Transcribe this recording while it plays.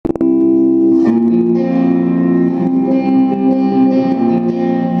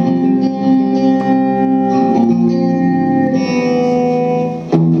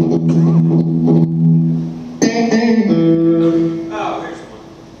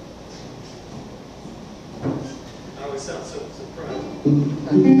sound so surprised.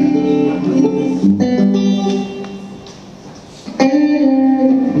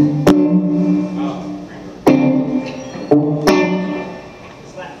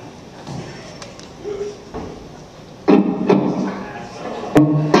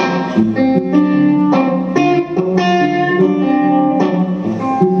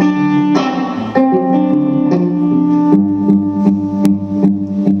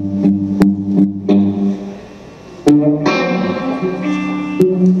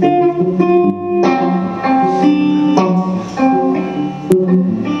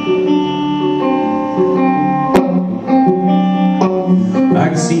 I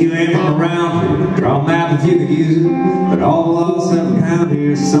can see you aiming around here. Draw a map if you could use it. But all the laws have a count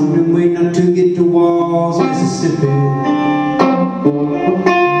here. Something waiting up to get to Walls, Mississippi.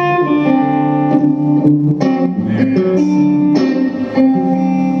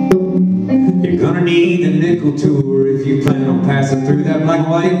 You're gonna need the nickel tour if you plan on passing through that black and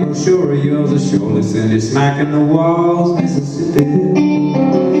white brochure of yours. A surely send it smacking the Walls, Mississippi.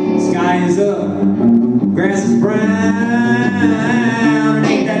 Sky is up, grass is brown,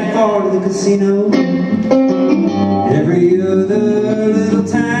 ain't that far to the casino. Every other little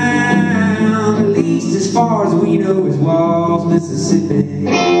town, at least as far as we know, is Walls, Mississippi.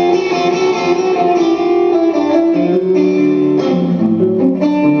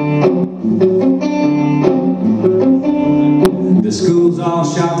 The school's all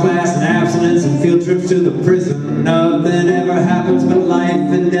shot glass and abstinence and field trips to the prison. Nothing ever happens but life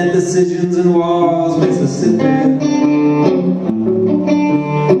and death decisions in Walls, Mississippi.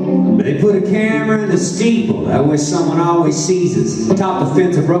 They put a camera in the steeple, that way someone always sees us. Top the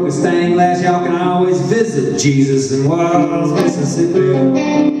fence, a broken stained glass, y'all can always visit Jesus in Walls, Mississippi.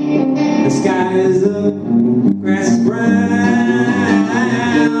 The sky is up, grass is brown,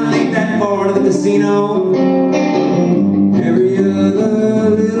 ain't that far to the casino. Every other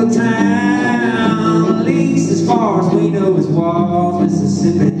little town, at least as far as we know, is Walls,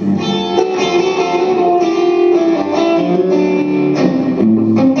 Mississippi.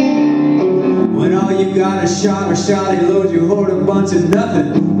 When all you got is shot or shoddy, load you hoard a bunch of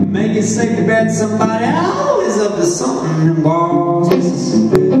nothing. Make it safe to bet somebody always up to something in Walls,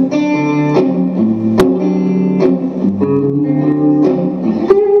 Mississippi.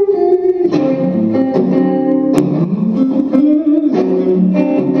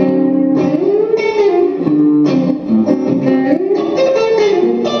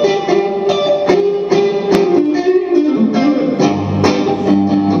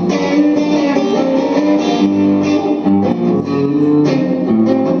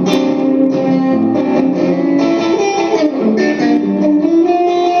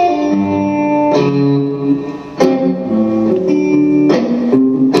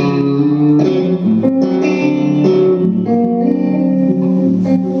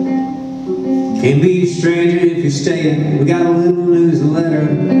 Can't be a stranger if you're staying. We got a little newsletter.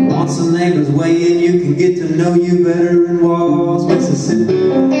 Once the neighbors weigh in, you can get to know you better in Walls, Mississippi.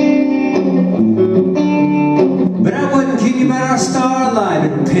 But I wouldn't keep you by our starlight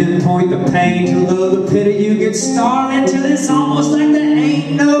and pinpoint the pain till the pit of you gets starving till it's almost like there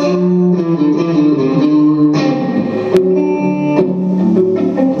ain't no.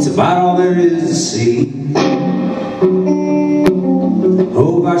 It's about all there is to see.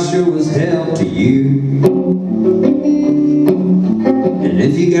 Hope I sure was help to you. And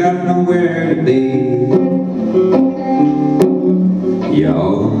if you got nowhere to be,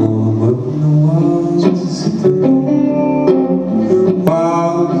 y'all know I'm up in the Walls, Mississippi.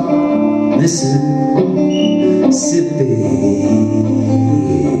 Walls, Mississippi.